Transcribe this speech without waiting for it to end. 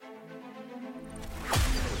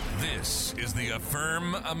This is the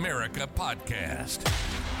Affirm America podcast,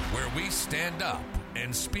 where we stand up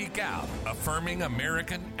and speak out, affirming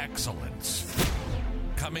American excellence.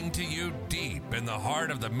 Coming to you deep in the heart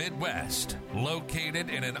of the Midwest, located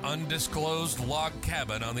in an undisclosed log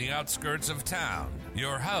cabin on the outskirts of town.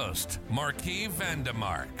 Your host, Marquis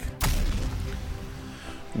Vandemark.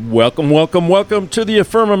 Welcome to the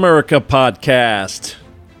Affirm America podcast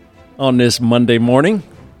on this Monday morning.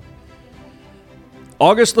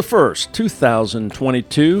 August the 1st,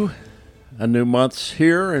 2022, a new month's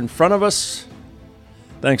here in front of us.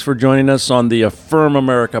 Thanks for joining us on the Affirm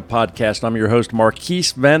America podcast. I'm your host, Marquis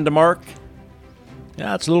Vandemark.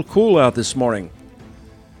 Yeah, it's a little cool out this morning.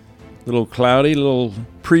 A little cloudy, a little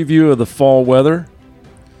preview of the fall weather.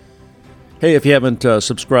 Hey, if you haven't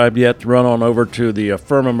subscribed yet, run on over to the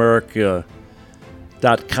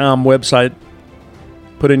affirmamerica.com website.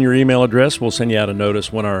 Put in your email address. We'll send you out a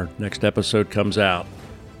notice when our next episode comes out.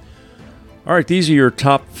 All right, these are your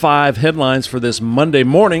top 5 headlines for this Monday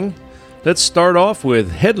morning. Let's start off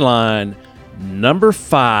with headline number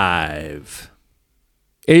 5.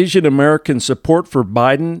 Asian American support for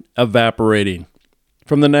Biden evaporating.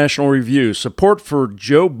 From the National Review, support for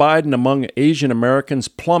Joe Biden among Asian Americans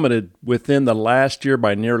plummeted within the last year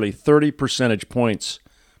by nearly 30 percentage points,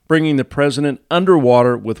 bringing the president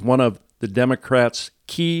underwater with one of the Democrats'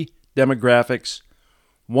 key demographics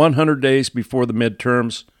 100 days before the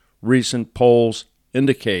midterms, recent polls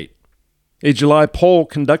indicate. A July poll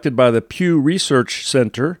conducted by the Pew Research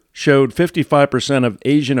Center showed 55% of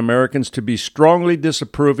Asian Americans to be strongly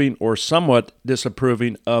disapproving or somewhat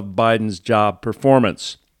disapproving of Biden's job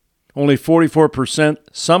performance. Only 44%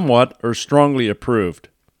 somewhat or strongly approved.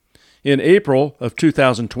 In April of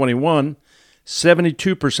 2021,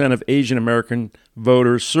 72% of Asian American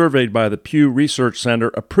voters surveyed by the Pew Research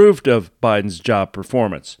Center approved of Biden's job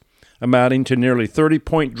performance, amounting to nearly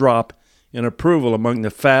 30-point drop in approval among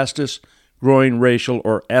the fastest growing racial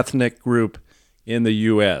or ethnic group in the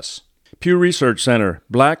U.S. Pew Research Center,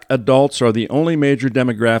 Black adults are the only major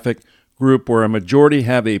demographic group where a majority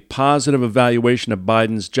have a positive evaluation of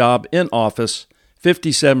Biden's job in office.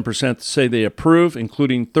 57% say they approve,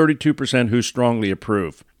 including 32% who strongly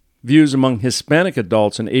approve. Views among Hispanic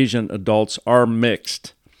adults and Asian adults are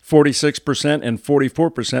mixed. 46% and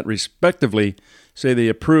 44% respectively say they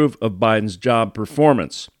approve of Biden's job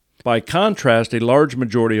performance. By contrast, a large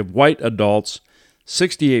majority of white adults,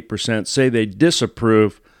 68%, say they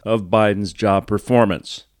disapprove of Biden's job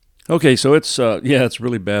performance. Okay, so it's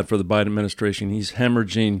really bad for the Biden administration. He's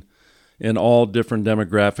hemorrhaging in all different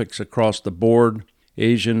demographics across the board: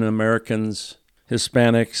 Asian Americans,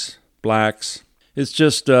 Hispanics, blacks. It's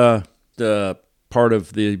just the part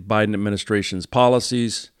of the Biden administration's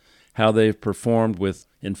policies, how they've performed with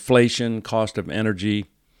inflation, cost of energy.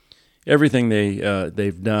 Everything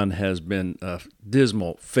they've done has been a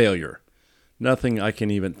dismal failure. Nothing I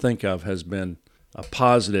can even think of has been a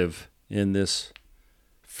positive in this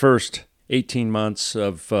first 18 months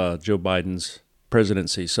of Joe Biden's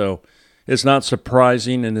presidency. So it's not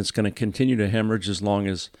surprising, and it's going to continue to hemorrhage as long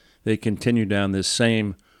as they continue down this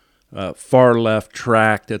same far left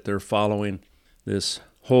track that they're following. This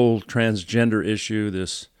whole transgender issue,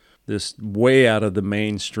 this way out of the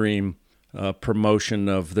mainstream promotion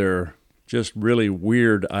of their just really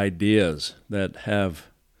weird ideas that have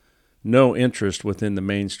no interest within the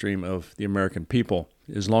mainstream of the American people.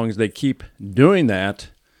 As long as they keep doing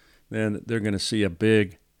that, then they're going to see a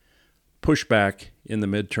big pushback in the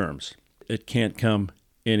midterms. It can't come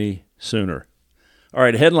any sooner. All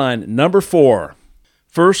right, headline number 4.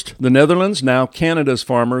 First, the Netherlands, now Canada's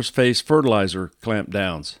farmers face fertilizer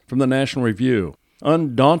clampdowns. From the National Review.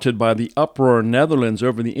 Undaunted by the uproar in Netherlands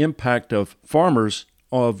over the impact of farmers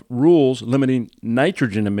of rules limiting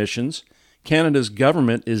nitrogen emissions, Canada's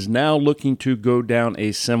government is now looking to go down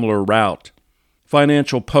a similar route.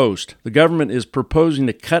 Financial Post. The government is proposing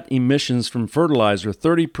to cut emissions from fertilizer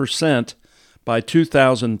 30% by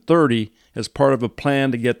 2030 as part of a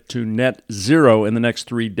plan to get to net zero in the next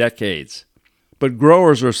 3 decades. But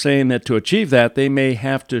growers are saying that to achieve that, they may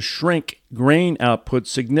have to shrink grain output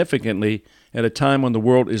significantly at a time when the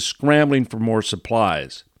world is scrambling for more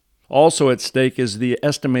supplies. Also at stake is the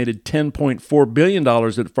estimated $10.4 billion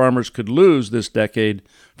that farmers could lose this decade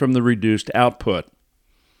from the reduced output.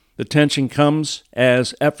 The tension comes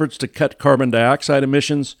as efforts to cut carbon dioxide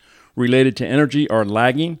emissions related to energy are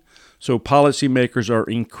lagging, so policymakers are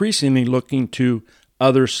increasingly looking to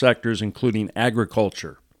other sectors, including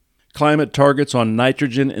agriculture. Climate targets on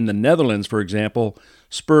nitrogen in the Netherlands, for example,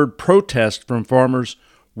 spurred protests from farmers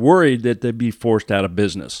worried that they'd be forced out of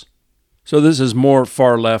business. So this is more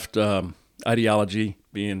far-left ideology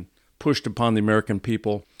being pushed upon the American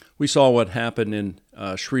people. We saw what happened in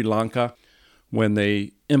Sri Lanka when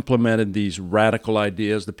they implemented these radical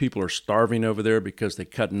ideas. The people are starving over there because they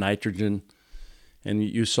cut nitrogen. And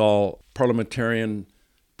you saw parliamentarian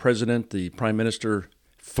president, the prime minister,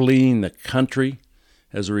 fleeing the country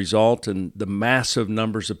as a result, and the massive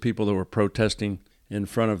numbers of people that were protesting in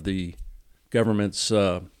front of the government's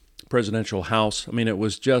presidential house. I mean, it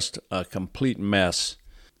was just a complete mess.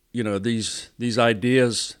 You know, these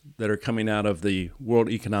ideas that are coming out of the World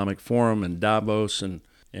Economic Forum and Davos, and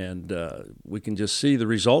we can just see the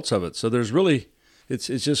results of it. So there's really, it's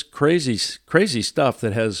just crazy stuff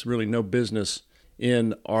that has really no business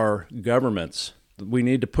in our governments. We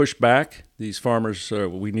need to push back. These farmers,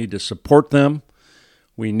 we need to support them.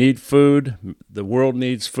 We need food. The world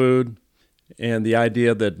needs food. And the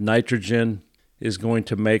idea that nitrogen is going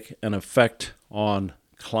to make an effect on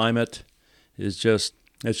climate is just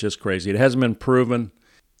crazy. It hasn't been proven.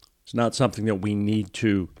 It's not something that we need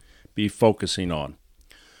to be focusing on.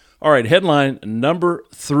 All right, headline number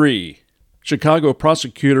 3. Chicago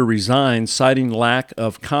prosecutor resigns, citing lack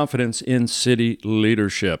of confidence in city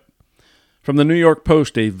leadership. From the New York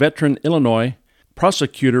Post, a veteran Illinois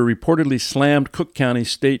prosecutor reportedly slammed Cook County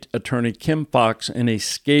State Attorney Kim Foxx in a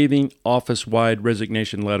scathing office-wide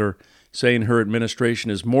resignation letter, saying her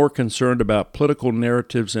administration is more concerned about political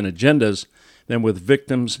narratives and agendas than with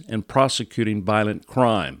victims and prosecuting violent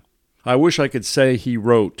crime. I wish I could say, he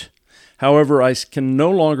wrote, however, I can no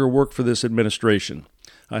longer work for this administration.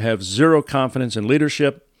 I have zero confidence in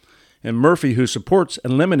leadership. And Murphy, who supports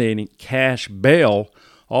eliminating cash bail,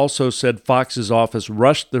 also said Fox's office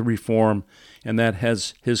rushed the reform and that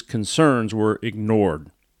his concerns were ignored.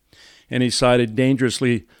 And he cited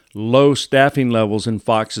dangerously low staffing levels in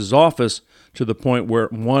Fox's office to the point where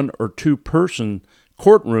 1 or 2 person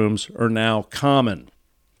courtrooms are now common.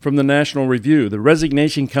 From the National Review, the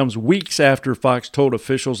resignation comes weeks after Foxx told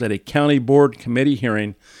officials at a county board committee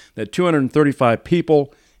hearing that 235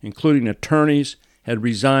 people, including attorneys, had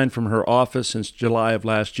resigned from her office since July of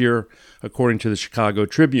last year, according to the Chicago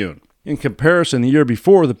Tribune. In comparison, the year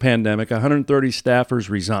before the pandemic, 130 staffers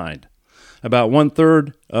resigned. About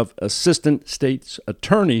 1/3 of assistant state's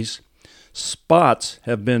attorneys' spots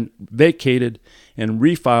have been vacated and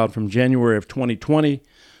refiled from January of 2020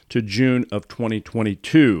 to June of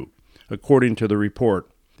 2022, according to the report.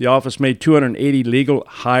 The office made 280 legal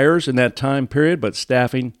hires in that time period, but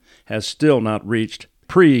staffing has still not reached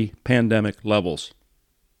pre-pandemic levels.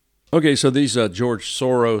 Okay, so these George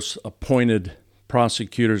Soros-appointed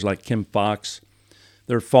prosecutors like Kim Foxx,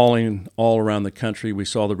 they're falling all around the country. We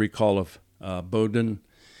saw the recall of Bowden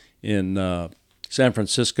in San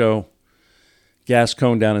Francisco,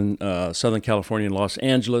 Gascon down in Southern California and Los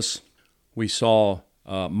Angeles. We saw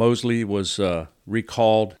Mosley was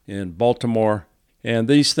recalled in Baltimore. And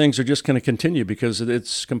these things are just going to continue because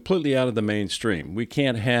it's completely out of the mainstream. We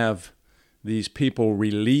can't have these people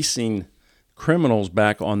releasing criminals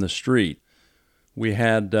back on the street. We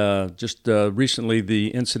had just recently the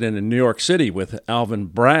incident in New York City with Alvin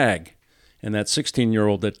Bragg and that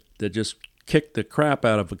 16-year-old that just kicked the crap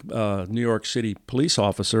out of a New York City police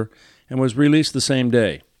officer and was released the same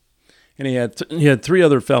day. And he had 3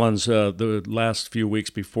 other felons the last few weeks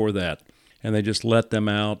before that, and they just let them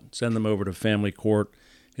out, send them over to family court.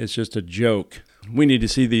 It's just a joke. We need to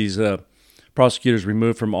see these prosecutors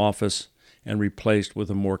removed from office and replaced with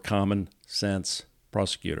a more common sense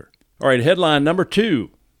prosecutor. All right, headline number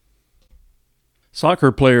 2.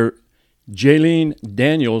 Soccer player Jalene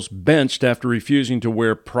Daniels benched after refusing to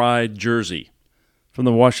wear Pride jersey. From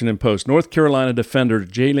the Washington Post, North Carolina defender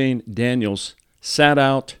Jalene Daniels sat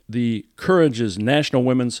out the Courage's National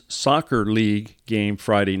Women's Soccer League game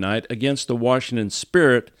Friday night against the Washington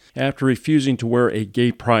Spirit after refusing to wear a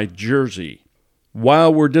gay pride jersey.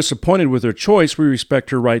 While we're disappointed with her choice, we respect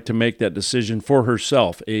her right to make that decision for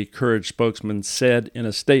herself, a Courage spokesman said in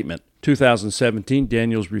a statement. 2017,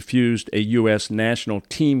 Daniels refused a U.S. national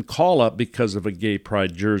team call-up because of a gay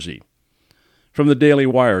pride jersey. From the Daily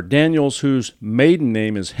Wire, Daniels, whose maiden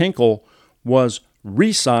name is Hinkle, was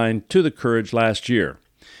re-signed to the Courage last year.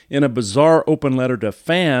 In a bizarre open letter to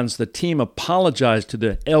fans, the team apologized to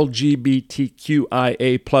the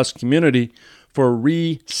LGBTQIA+ community for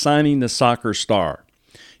re-signing the soccer star.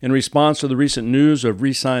 In response to the recent news of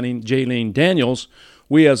re-signing Jalene Daniels,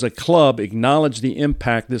 we as a club acknowledge the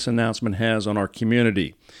impact this announcement has on our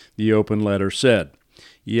community, the open letter said.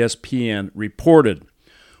 ESPN reported,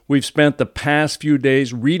 "We've spent the past few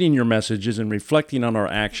days reading your messages and reflecting on our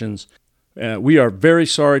actions. We are very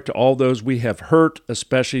sorry to all those we have hurt,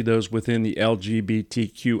 especially those within the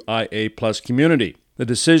LGBTQIA+ community. The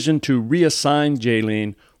decision to reassign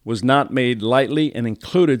Jalene was not made lightly and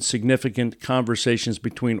included significant conversations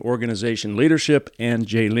between organization leadership and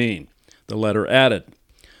Jaylene. The letter added,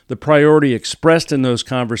 "The priority expressed in those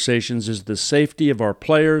conversations is the safety of our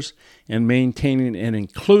players and maintaining an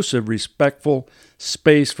inclusive, respectful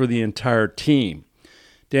space for the entire team."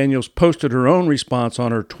 Daniels posted her own response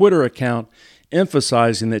on her Twitter account,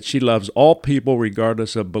 emphasizing that she loves all people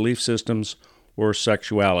regardless of belief systems or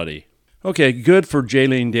sexuality. Okay, good for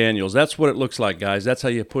Jaylene Daniels. That's what it looks like, guys. That's how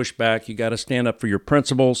you push back. You got to stand up for your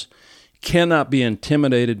principles. Cannot be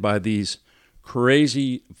intimidated by these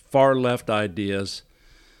crazy far-left ideas.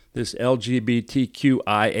 This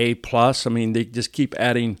LGBTQIA+, I mean, they just keep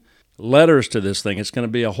adding letters to this thing. It's going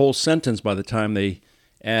to be a whole sentence by the time they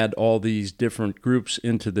add all these different groups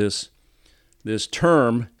into this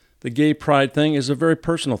term. The gay pride thing is a very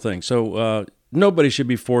personal thing. So nobody should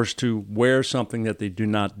be forced to wear something that they do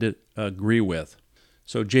not agree with.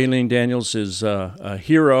 So Jaylene Daniels is a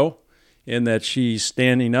hero in that she's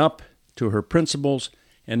standing up to her principles,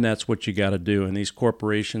 and that's what you got to do. And these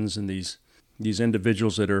corporations and these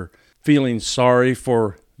individuals that are feeling sorry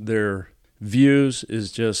for their views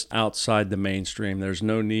is just outside the mainstream. There's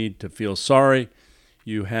no need to feel sorry.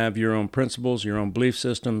 You have your own principles, your own belief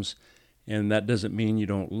systems, and that doesn't mean you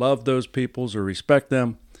don't love those peoples or respect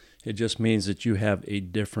them. It just means that you have a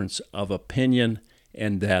difference of opinion,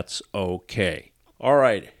 and that's okay. All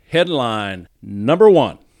right, headline number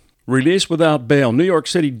 1. Released without bail. New York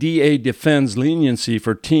City DA defends leniency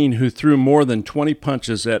for teen who threw more than 20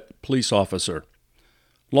 punches at police officer.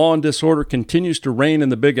 Law and disorder continues to reign in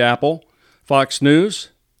the Big Apple. Fox News.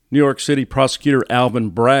 New York City prosecutor Alvin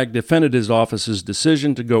Bragg defended his office's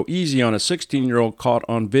decision to go easy on a 16-year-old caught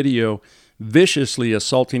on video viciously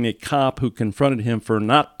assaulting a cop who confronted him for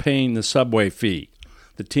not paying the subway fee.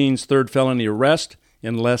 The teen's third felony arrest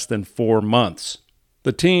in less than 4 months.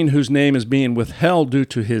 The teen, whose name is being withheld due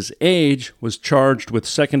to his age, was charged with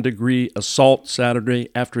second-degree assault Saturday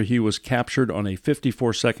after he was captured on a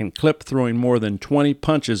 54-second clip throwing more than 20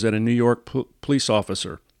 punches at a New York police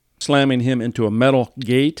officer, slamming him into a metal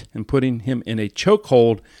gate and putting him in a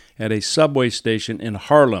chokehold at a subway station in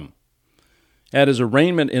Harlem. At his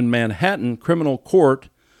arraignment in Manhattan criminal court,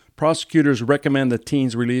 prosecutors recommend the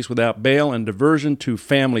teen's release without bail and diversion to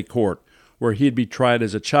family court, where he'd be tried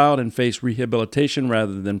as a child and face rehabilitation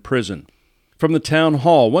rather than prison. From the town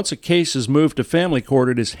hall, once a case is moved to family court,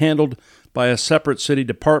 it is handled by a separate city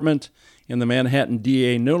department, and the Manhattan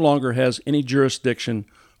DA no longer has any jurisdiction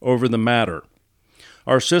over the matter.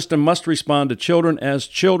 Our system must respond to children as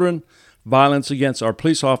children. Violence against our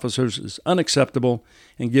police officers is unacceptable,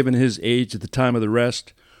 and given his age at the time of the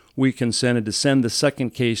arrest, we consented to send the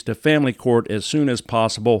second case to family court as soon as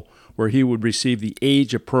possible, where he would receive the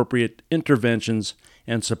age-appropriate interventions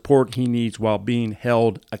and support he needs while being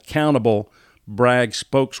held accountable, Bragg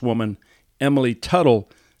spokeswoman Emily Tuttle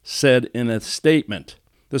said in a statement.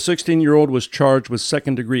 The 16-year-old was charged with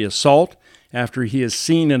second-degree assault after he is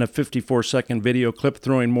seen in a 54-second video clip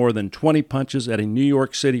throwing more than 20 punches at a New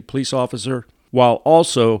York City police officer while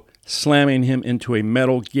also slamming him into a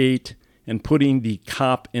metal gate and putting the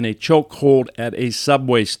cop in a chokehold at a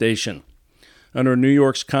subway station. Under New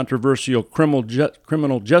York's controversial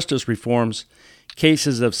criminal justice reforms,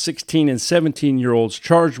 cases of 16 and 17-year-olds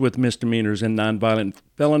charged with misdemeanors and nonviolent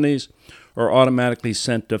felonies are automatically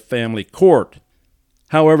sent to family court.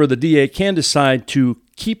 However, the DA can decide to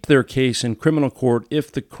keep their case in criminal court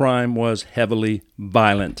if the crime was heavily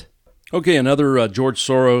violent. Okay, another George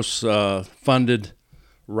Soros-funded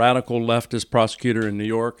radical leftist prosecutor in New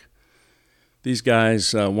York. These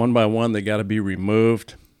guys, one by one, they got to be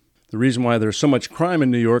removed. The reason why there's so much crime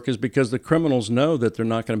in New York is because the criminals know that they're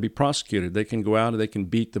not going to be prosecuted. They can go out and they can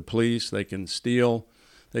beat the police, they can steal,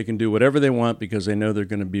 they can do whatever they want because they know they're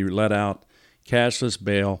going to be let out, cashless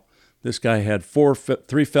bail. This guy had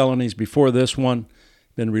 3 felonies before this one,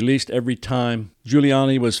 been released every time.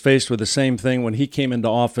 Giuliani was faced with the same thing when he came into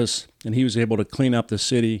office, and he was able to clean up the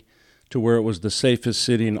city to where it was the safest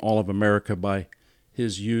city in all of America by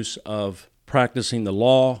his use of practicing the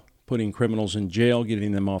law, putting criminals in jail,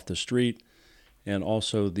 getting them off the street, and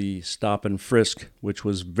also the stop and frisk, which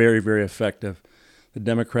was very, very effective. The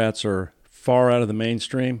Democrats are far out of the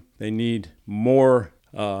mainstream. They need more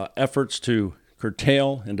efforts to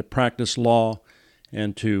curtail and to practice law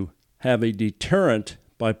and to have a deterrent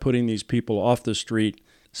by putting these people off the street,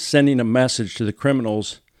 sending a message to the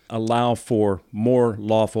criminals, allow for more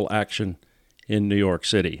lawful action in New York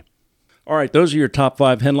City. All right, those are your top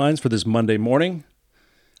 5 headlines for this Monday morning.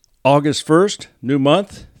 August 1st, new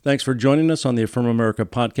month. Thanks for joining us on the Affirm America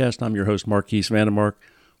podcast. I'm your host, Marquise Vandermark.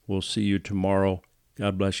 We'll see you tomorrow.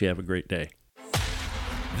 God bless you. Have a great day.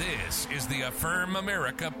 This This is the Affirm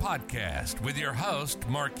America podcast with your host,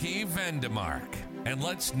 Marquis Vandemark. And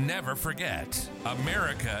let's never forget,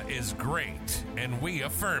 America is great, and we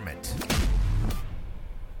affirm it.